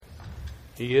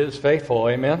He is faithful,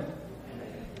 amen?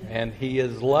 And He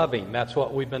is loving. That's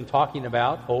what we've been talking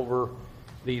about over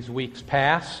these weeks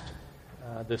past.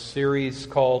 This series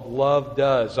called Love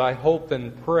Does. I hope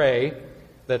and pray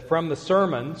that from the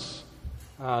sermons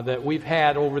that we've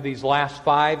had over these last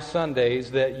 5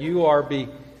 Sundays, that you are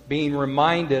being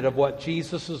reminded of what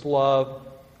Jesus' love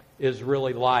is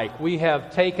really like. We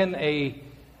have taken a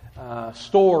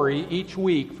story each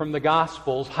week from the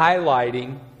Gospels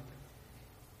highlighting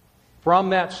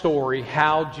from that story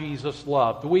how Jesus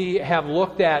loved. We have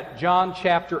looked at John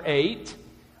chapter 8,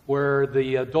 where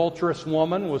the adulterous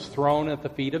woman was thrown at the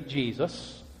feet of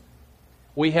Jesus.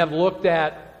 We have looked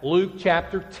at Luke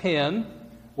chapter 10,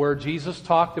 where Jesus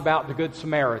talked about the Good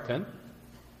Samaritan.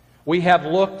 We have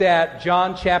looked at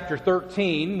John chapter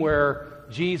 13, where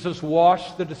Jesus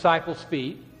washed the disciples'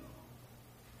 feet.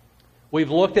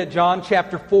 We've looked at John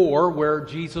chapter 4, where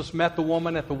Jesus met the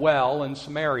woman at the well in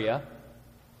Samaria.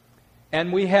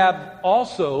 And we have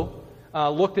also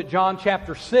looked at John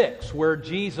chapter 6, where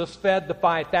Jesus fed the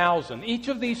 5,000. Each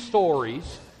of these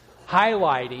stories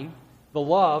highlighting the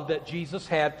love that Jesus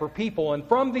had for people. And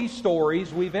from these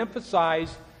stories, we've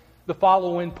emphasized the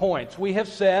following points. We have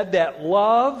said that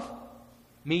love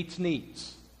meets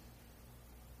needs.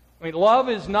 I mean, love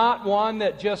is not one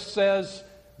that just says,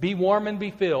 be warm and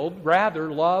be filled. Rather,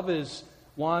 love is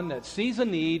one that sees a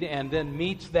need and then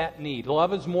meets that need.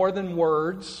 Love is more than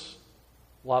words.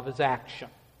 Love is action.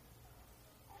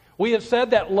 We have said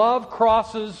that love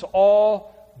crosses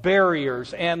all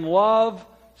barriers, and love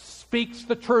speaks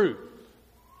the truth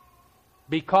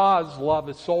because love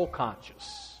is soul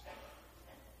conscious.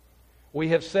 We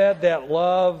have said that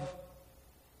love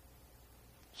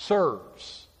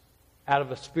serves out of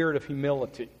a spirit of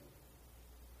humility.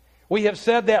 We have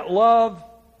said that love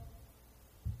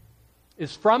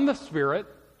is from the Spirit.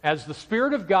 As the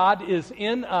Spirit of God is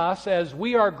in us, as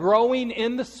we are growing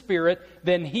in the Spirit,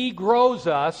 then He grows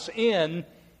us in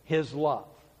His love.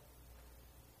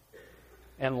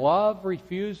 And love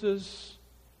refuses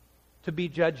to be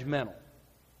judgmental.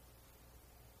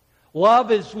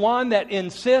 Love is one that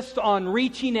insists on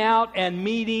reaching out and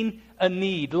meeting a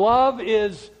need. Love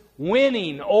is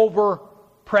winning over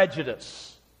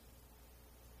prejudice.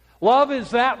 Love is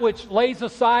that which lays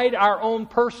aside our own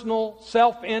personal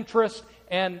self-interest,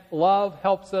 and love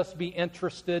helps us be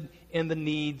interested in the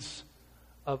needs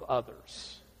of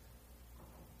others.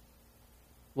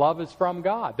 Love is from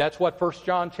God. That's what 1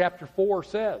 John chapter 4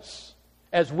 says.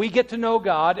 As we get to know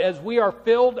God, as we are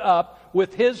filled up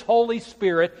with His Holy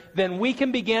Spirit, then we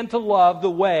can begin to love the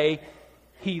way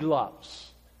He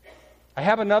loves. I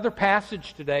have another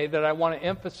passage today that I want to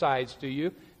emphasize to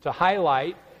you to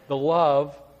highlight the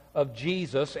love of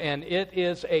Jesus, and it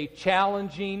is a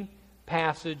challenging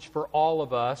passage for all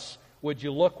of us. Would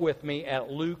you look with me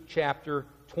at Luke chapter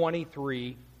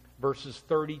 23, verses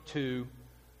 32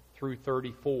 through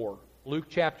 34. Luke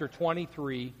chapter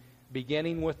 23,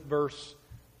 beginning with verse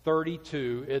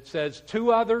 32, it says,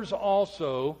 2 others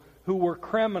also, who were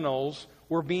criminals,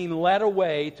 were being led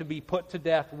away to be put to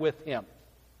death with him.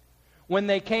 When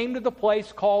they came to the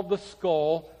place called the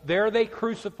Skull, there they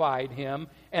crucified him,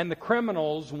 and the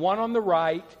criminals, one on the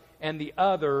right and the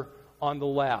other on the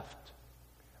left.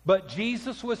 But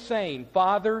Jesus was saying,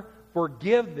 Father,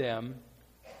 forgive them,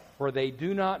 for they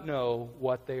do not know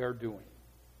what they are doing.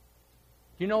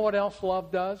 Do you know what else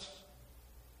love does?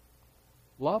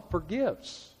 Love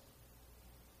forgives.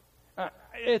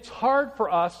 It's hard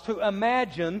for us to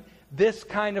imagine this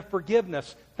kind of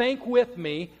forgiveness. Think with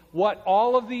me what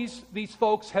all of these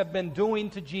folks have been doing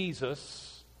to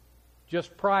Jesus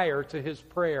just prior to His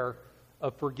prayer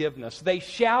of forgiveness. They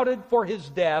shouted for His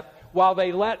death while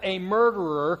they let a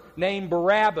murderer named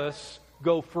Barabbas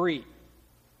go free.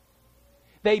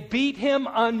 They beat Him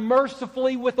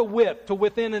unmercifully with a whip to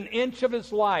within an inch of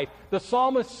His life. The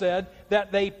psalmist said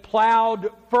that they plowed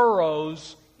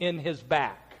furrows in His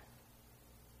back.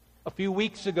 A few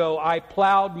weeks ago, I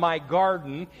plowed my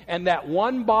garden, and that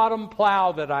one bottom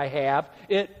plow that I have,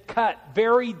 it cut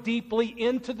very deeply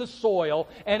into the soil,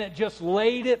 and it just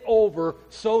laid it over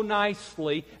so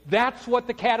nicely. That's what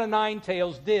the cat o' nine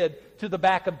tails did to the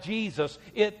back of Jesus.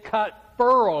 It cut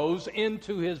furrows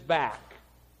into His back.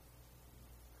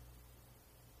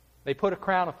 They put a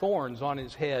crown of thorns on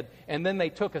His head, and then they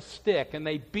took a stick, and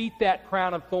they beat that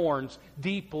crown of thorns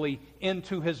deeply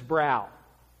into His brow.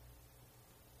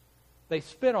 They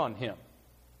spit on Him.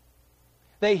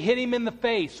 They hit Him in the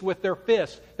face with their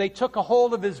fists. They took a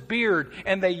hold of His beard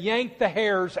and they yanked the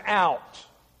hairs out.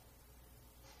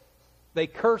 They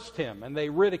cursed Him and they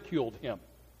ridiculed Him.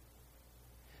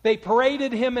 They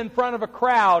paraded him in front of a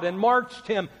crowd and marched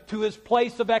him to his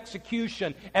place of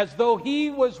execution as though he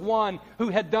was one who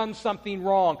had done something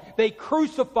wrong. They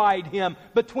crucified him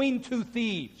between two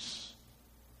thieves.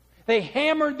 They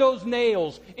hammered those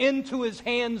nails into his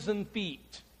hands and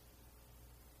feet.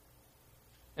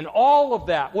 And all of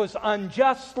that was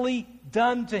unjustly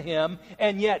done to him,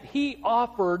 and yet he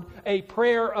offered a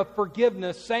prayer of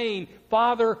forgiveness, saying,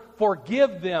 "Father,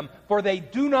 forgive them, for they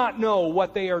do not know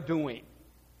what they are doing."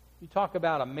 You talk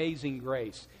about amazing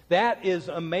grace. That is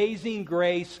amazing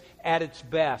grace at its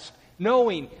best.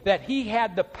 Knowing that he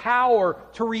had the power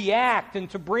to react and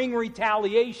to bring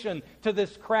retaliation to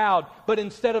this crowd, but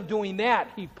instead of doing that,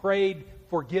 he prayed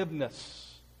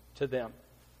forgiveness to them.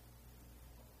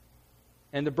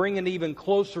 And to bring it even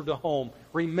closer to home,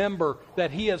 remember that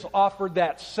he has offered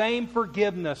that same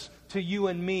forgiveness to you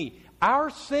and me.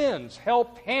 Our sins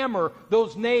helped hammer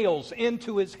those nails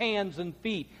into his hands and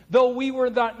feet. Though we were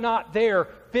not there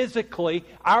physically,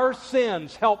 our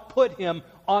sins helped put him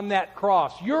on that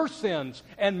cross. Your sins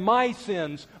and my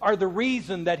sins are the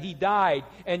reason that he died,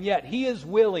 and yet he is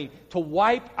willing to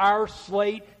wipe our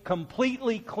slate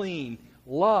completely clean.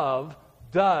 Love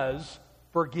does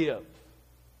forgive.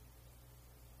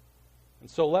 And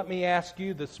so let me ask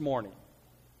you this morning,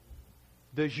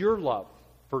 does your love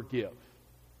forgive?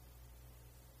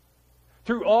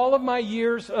 Through all of my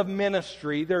years of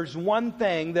ministry, there's one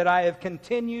thing that I have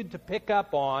continued to pick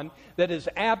up on that is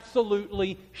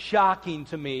absolutely shocking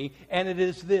to me, and it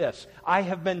is this. I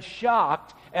have been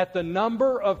shocked at the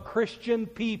number of Christian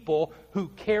people who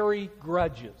carry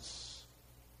grudges.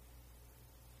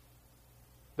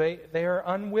 They are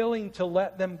unwilling to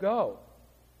let them go.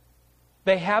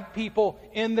 They have people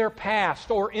in their past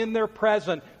or in their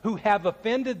present who have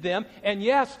offended them. And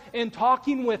yes, in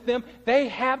talking with them, they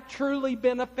have truly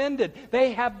been offended.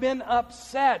 They have been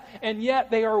upset. And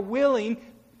yet they are unwilling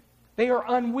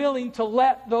to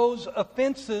let those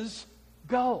offenses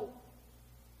go.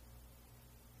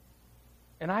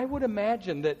 And I would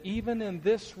imagine that even in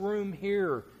this room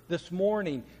here this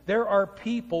morning, there are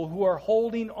people who are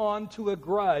holding on to a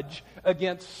grudge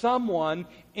against someone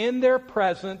in their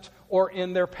present or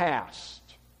in their past.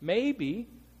 Maybe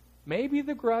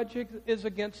the grudge is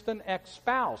against an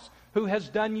ex-spouse who has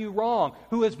done you wrong,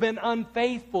 who has been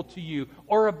unfaithful to you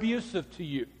or abusive to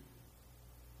you.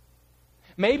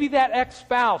 Maybe that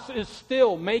ex-spouse is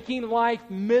still making life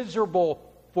miserable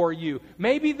for you.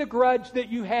 Maybe the grudge that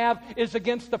you have is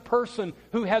against a person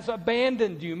who has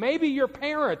abandoned you. Maybe your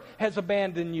parent has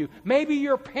abandoned you. Maybe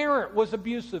your parent was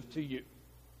abusive to you.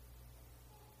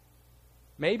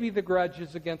 Maybe the grudge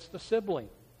is against a sibling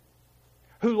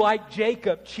who, like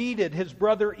Jacob, cheated his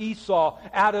brother Esau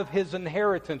out of his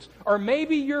inheritance. Or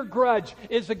maybe your grudge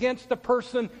is against a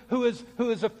person who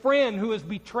is a friend who has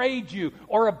betrayed you,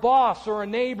 or a boss or a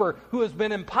neighbor who has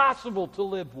been impossible to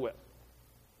live with.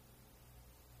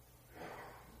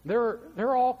 There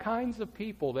are all kinds of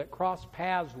people that cross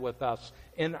paths with us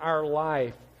in our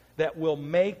life that will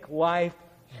make life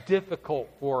difficult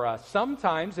for us.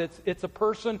 Sometimes it's a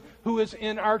person who is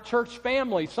in our church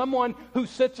family, someone who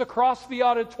sits across the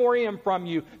auditorium from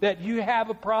you that you have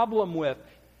a problem with.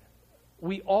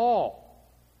 We all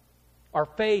are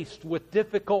faced with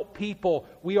difficult people.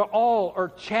 We all are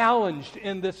challenged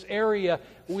in this area.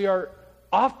 We are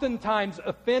oftentimes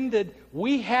offended.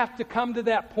 We have to come to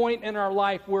that point in our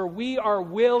life where we are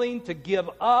willing to give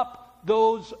up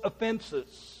those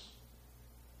offenses.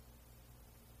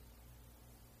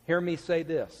 Hear me say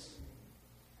this.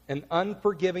 An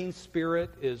unforgiving spirit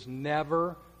is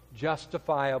never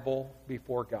justifiable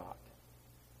before God.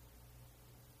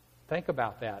 Think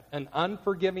about that. An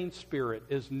unforgiving spirit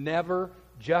is never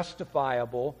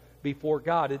justifiable before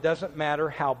God. It doesn't matter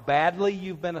how badly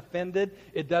you've been offended.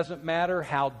 It doesn't matter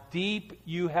how deep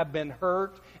you have been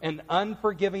hurt. An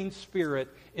unforgiving spirit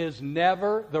is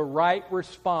never the right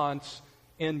response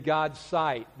in God's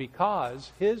sight,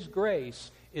 because His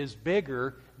grace is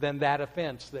bigger than that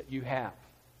offense that you have.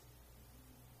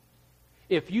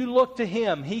 If you look to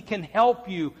Him, He can help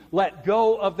you let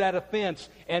go of that offense.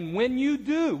 And when you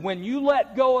do, when you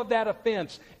let go of that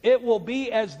offense, it will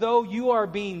be as though you are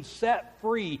being set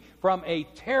free from a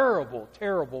terrible,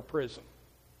 terrible prison.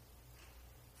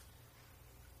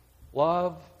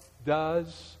 Love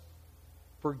does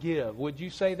forgive. Would you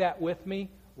say that with me?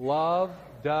 Love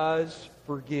does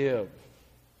forgive.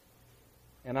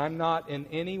 And I'm not in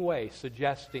any way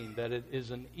suggesting that it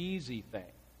is an easy thing.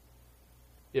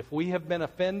 If we have been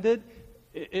offended,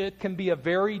 it can be a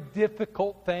very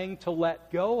difficult thing to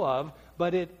let go of,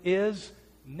 but it is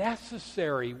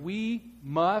necessary. We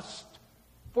must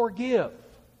forgive.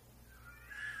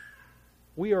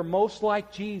 We are most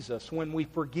like Jesus when we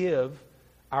forgive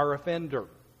our offender.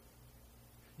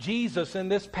 Jesus, in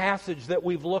this passage that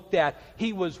we've looked at,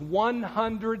 He was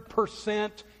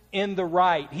 100% in the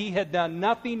right. He had done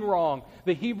nothing wrong.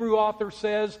 The Hebrew author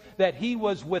says that He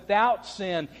was without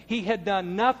sin. He had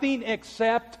done nothing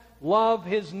except love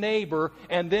His neighbor,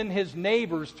 and then His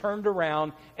neighbors turned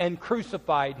around and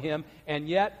crucified Him, and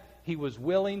yet He was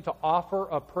willing to offer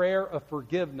a prayer of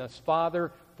forgiveness.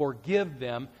 Father, forgive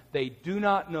them. They do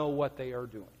not know what they are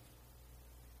doing.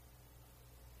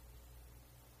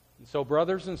 And so,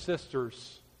 brothers and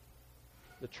sisters,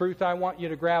 the truth I want you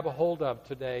to grab a hold of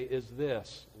today is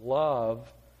this: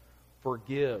 love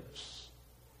forgives.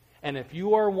 And if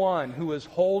you are one who is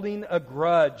holding a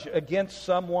grudge against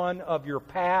someone of your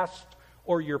past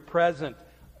or your present,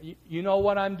 you know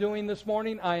what I'm doing this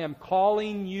morning? I am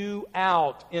calling you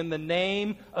out in the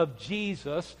name of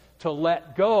Jesus to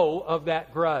let go of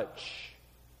that grudge.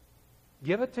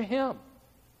 Give it to Him.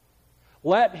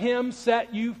 Let Him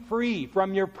set you free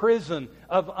from your prison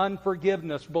of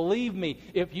unforgiveness. Believe me,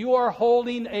 if you are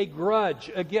holding a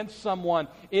grudge against someone,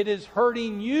 it is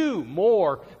hurting you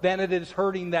more than it is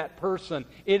hurting that person.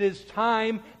 It is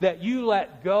time that you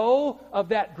let go of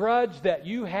that grudge, that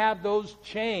you have those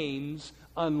chains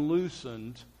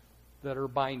unloosened that are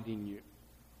binding you.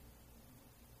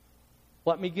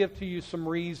 Let me give to you some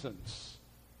reasons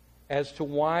as to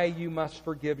why you must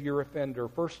forgive your offender.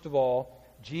 First of all,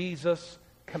 Jesus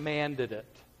commanded it.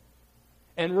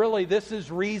 And really, this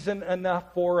is reason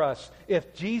enough for us.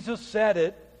 If Jesus said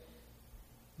it,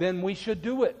 then we should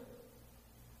do it.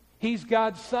 He's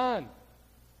God's Son.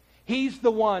 He's the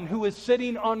one who is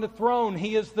sitting on the throne.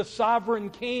 He is the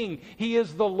sovereign King. He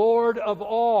is the Lord of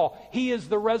all. He is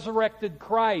the resurrected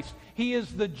Christ. He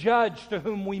is the judge to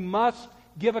whom we must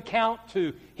give account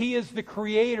to. He is the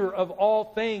creator of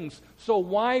all things. So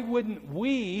why wouldn't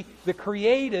we, the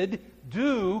created,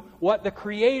 do what the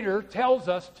Creator tells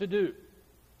us to do?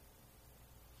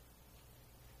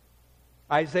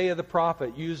 Isaiah the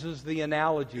prophet uses the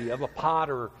analogy of a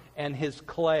potter and his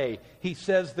clay. He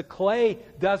says the clay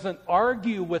doesn't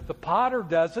argue with the potter,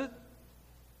 does it?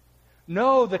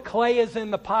 No, the clay is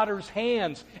in the potter's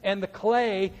hands, and the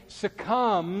clay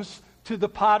succumbs to the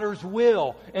potter's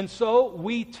will. And so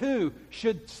we too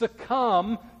should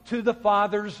succumb to the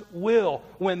Father's will.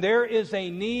 When there is a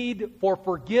need for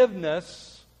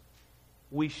forgiveness,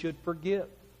 we should forgive.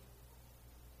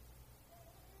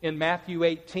 In Matthew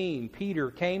 18, Peter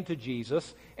came to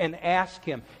Jesus and asked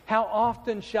Him, "How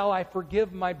often shall I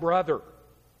forgive my brother?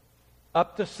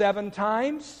 Up to 7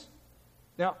 times?"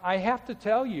 Now, I have to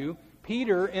tell you,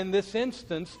 Peter, in this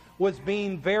instance, was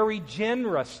being very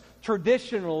generous.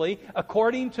 Traditionally,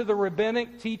 according to the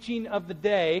rabbinic teaching of the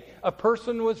day, a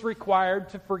person was required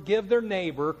to forgive their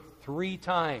neighbor 3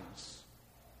 times.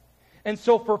 And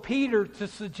so for Peter to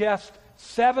suggest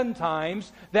 7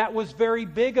 times, that was very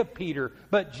big of Peter.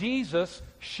 But Jesus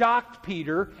shocked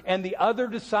Peter and the other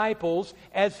disciples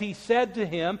as He said to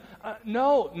him,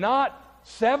 no, not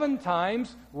 7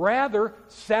 times, rather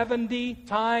 70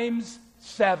 times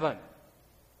 7.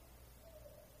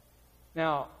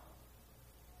 Now,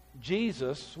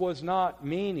 Jesus was not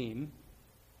meaning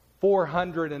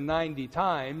 490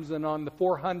 times, and on the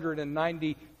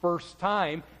 491st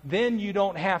time, then you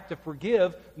don't have to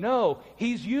forgive. No,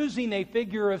 He's using a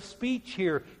figure of speech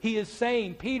here. He is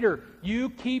saying, Peter, you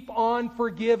keep on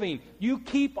forgiving. You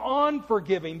keep on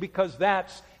forgiving because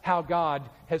that's how God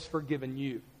has forgiven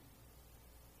you.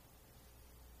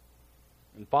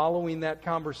 And following that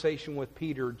conversation with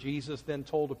Peter, Jesus then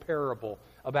told a parable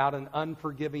about an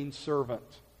unforgiving servant.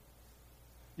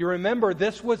 You remember,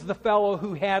 this was the fellow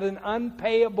who had an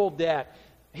unpayable debt.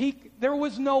 There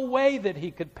was no way that he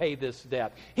could pay this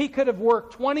debt. He could have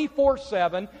worked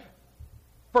 24/7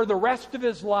 for the rest of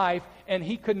his life, and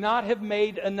he could not have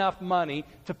made enough money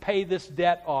to pay this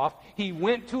debt off. He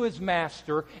went to his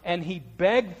master, and he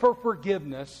begged for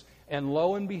forgiveness, and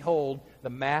lo and behold, the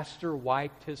master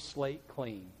wiped his slate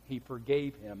clean. He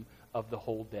forgave him of the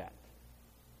whole debt.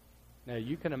 Now,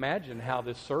 you can imagine how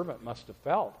this servant must have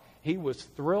felt. He was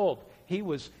thrilled. He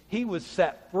was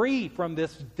set free from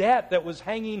this debt that was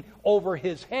hanging over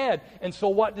his head. And so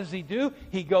what does he do?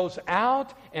 He goes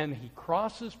out and he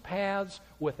crosses paths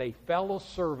with a fellow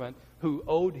servant who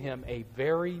owed him a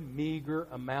very meager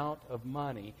amount of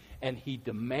money. And he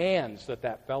demands that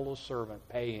that fellow servant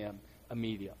pay him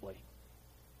immediately.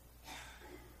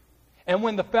 And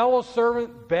when the fellow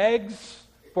servant begs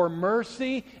for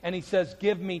mercy, and he says,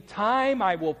 "Give me time,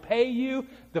 I will pay you,"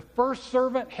 the first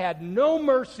servant had no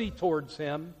mercy towards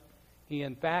him. He,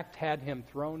 in fact, had him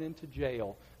thrown into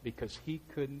jail because he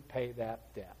couldn't pay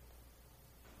that debt.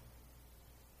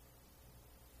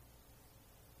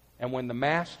 And when the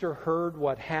master heard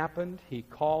what happened, he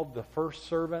called the first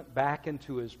servant back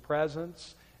into his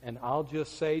presence. And I'll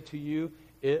just say to you,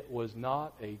 it was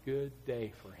not a good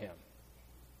day for him.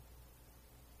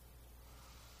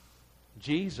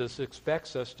 Jesus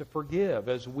expects us to forgive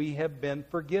as we have been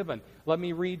forgiven. Let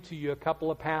me read to you a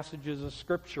couple of passages of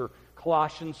Scripture.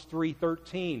 Colossians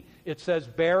 3:13. It says,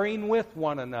 bearing with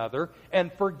one another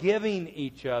and forgiving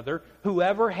each other,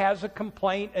 whoever has a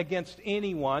complaint against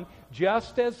anyone,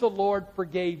 just as the Lord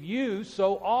forgave you,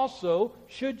 so also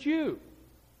should you.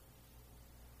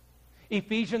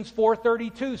 Ephesians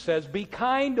 4:32 says, be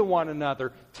kind to one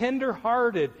another,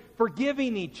 tender-hearted,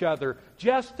 forgiving each other,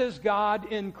 just as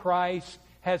God in Christ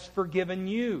has forgiven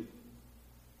you.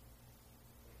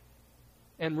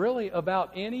 And really,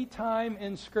 about any time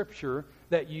in Scripture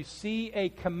that you see a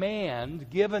command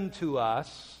given to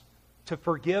us to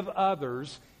forgive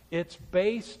others, it's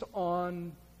based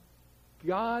on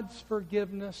God's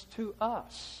forgiveness to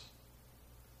us.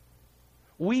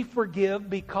 We forgive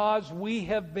because we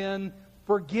have been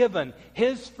forgiven.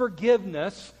 His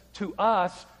forgiveness to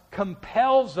us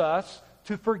compels us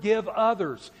to forgive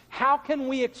others. How can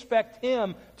we expect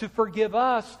Him to forgive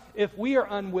us if we are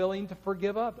unwilling to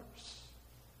forgive others?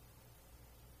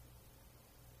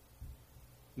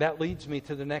 That leads me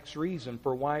to the next reason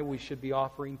for why we should be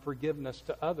offering forgiveness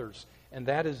to others, and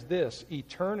that is this: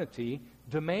 eternity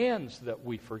demands that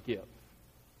we forgive.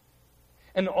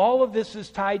 And all of this is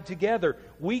tied together.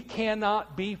 We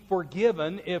cannot be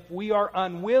forgiven if we are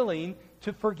unwilling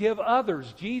to forgive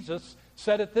others. Jesus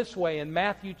said it this way in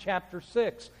Matthew chapter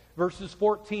 6, verses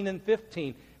 14 and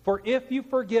 15. For if you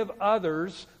forgive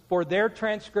others for their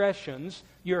transgressions,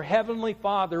 your heavenly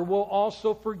Father will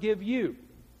also forgive you.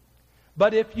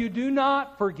 But if you do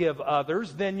not forgive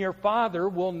others, then your Father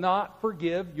will not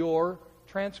forgive your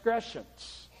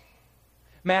transgressions.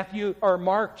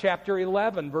 Mark chapter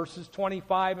 11, verses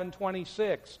 25 and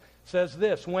 26 says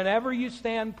this: whenever you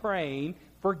stand praying,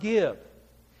 forgive,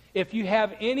 if you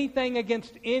have anything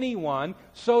against anyone,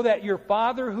 so that your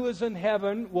Father who is in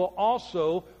heaven will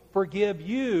also forgive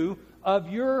you of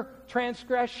your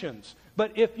transgressions.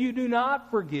 But if you do not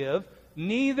forgive,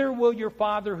 neither will your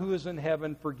Father who is in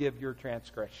heaven forgive your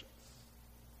transgressions.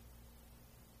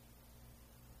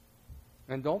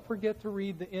 And don't forget to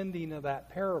read the ending of that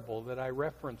parable that I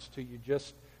referenced to you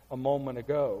just a moment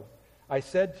ago. I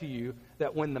said to you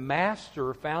that when the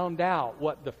master found out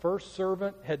what the first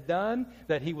servant had done,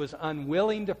 that he was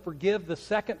unwilling to forgive the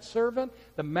second servant,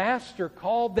 the master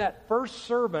called that first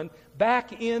servant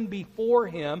back in before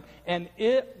him, and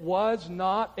it was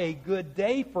not a good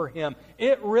day for him.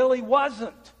 It really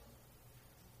wasn't.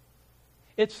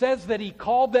 It says that he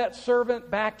called that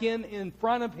servant back in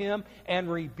front of him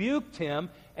and rebuked him,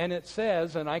 and it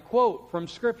says, and I quote from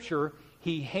Scripture,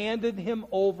 he handed him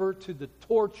over to the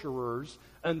torturers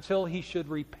until he should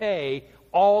repay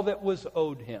all that was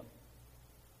owed him.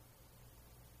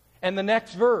 And the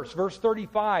next verse, verse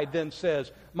 35, then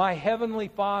says, my heavenly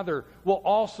Father will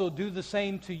also do the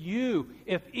same to you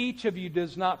if each of you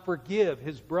does not forgive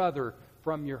his brother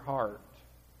from your heart.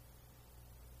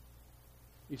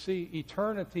 You see,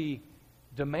 eternity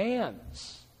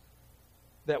demands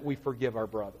that we forgive our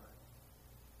brother.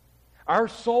 Our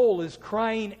soul is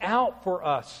crying out for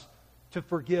us to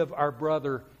forgive our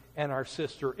brother and our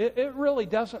sister. It really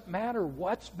doesn't matter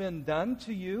what's been done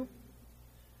to you.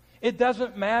 It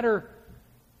doesn't matter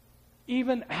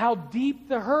even how deep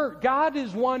the hurt. God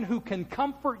is one who can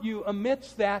comfort you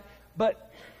amidst that.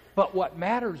 But what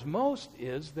matters most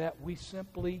is that we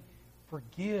simply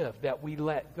forgive, that we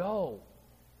let go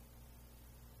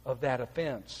of that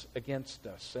offense against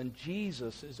us. And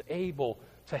Jesus is able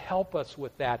to help us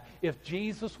with that. If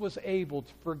Jesus was able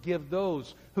to forgive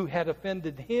those who had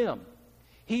offended him,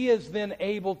 he is then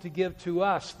able to give to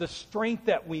us the strength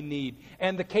that we need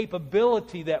and the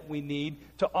capability that we need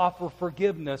to offer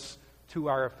forgiveness to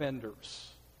our offenders.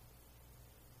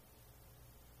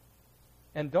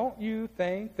 And don't you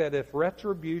think that if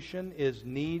retribution is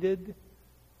needed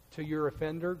to your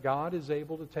offender, God is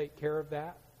able to take care of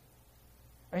that?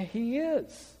 And He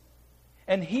is.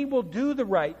 And He will do the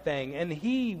right thing, and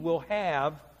He will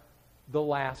have the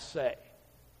last say.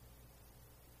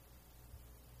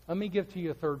 Let me give to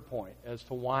you a third point as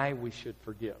to why we should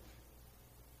forgive.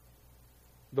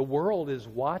 The world is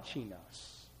watching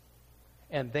us,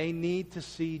 and they need to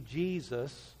see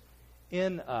Jesus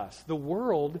in us. The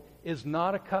world is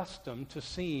not accustomed to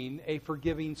seeing a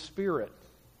forgiving spirit.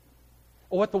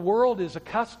 What the world is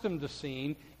accustomed to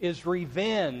seeing is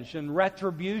revenge and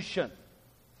retribution.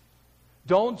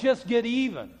 Don't just get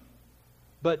even,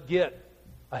 but get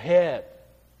ahead,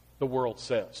 the world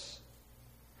says.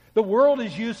 The world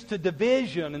is used to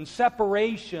division and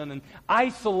separation and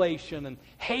isolation and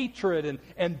hatred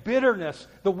and bitterness.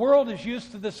 The world is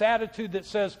used to this attitude that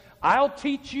says, I'll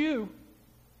teach you.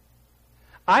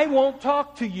 I won't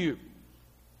talk to you.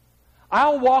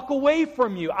 I'll walk away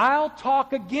from you. I'll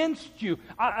talk against you.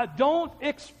 I don't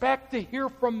expect to hear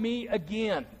from me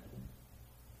again.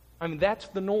 I mean, that's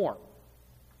the norm.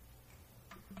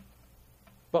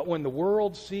 But when the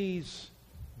world sees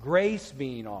grace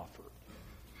being offered,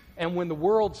 and when the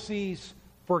world sees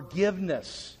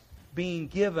forgiveness being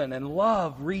given and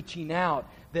love reaching out,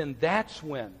 then that's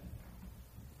when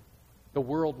the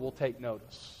world will take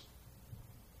notice.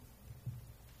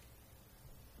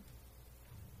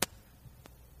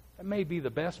 That may be the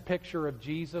best picture of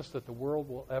Jesus that the world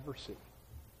will ever see,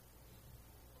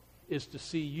 is to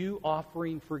see you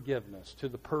offering forgiveness to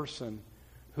the person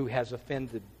who has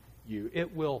offended you.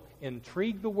 It will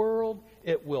intrigue the world.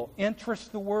 It will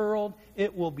interest the world.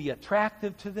 It will be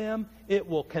attractive to them. It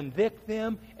will convict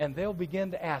them, and they'll begin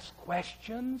to ask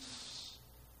questions.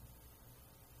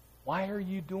 Why are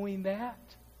you doing that?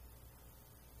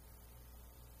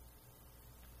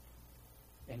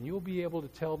 And you'll be able to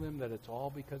tell them that it's all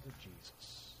because of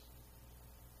Jesus.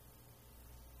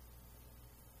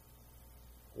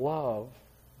 Love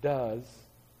does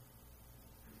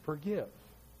forgive.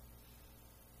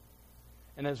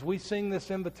 And as we sing this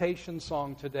invitation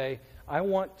song today, I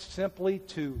want simply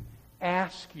to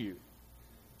ask you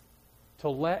to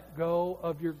let go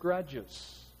of your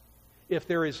grudges. If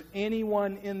there is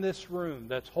anyone in this room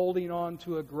that's holding on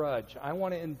to a grudge, I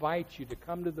want to invite you to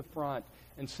come to the front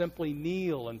and simply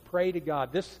kneel and pray to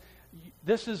God.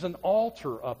 This is an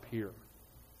altar up here.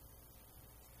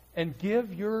 And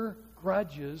give your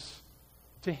grudges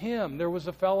to Him. There was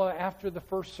a fellow after the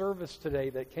first service today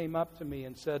that came up to me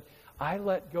and said, I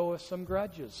let go of some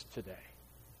grudges today.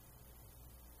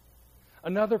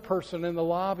 Another person in the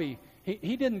lobby,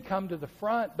 he didn't come to the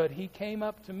front, but he came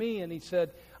up to me and he said,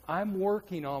 I'm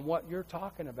working on what you're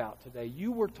talking about today.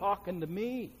 You were talking to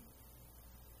me.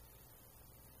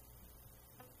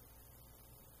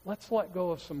 Let's let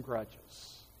go of some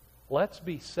grudges. Let's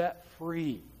be set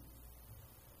free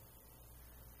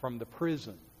from the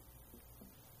prison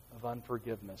of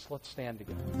unforgiveness. Let's stand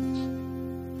together.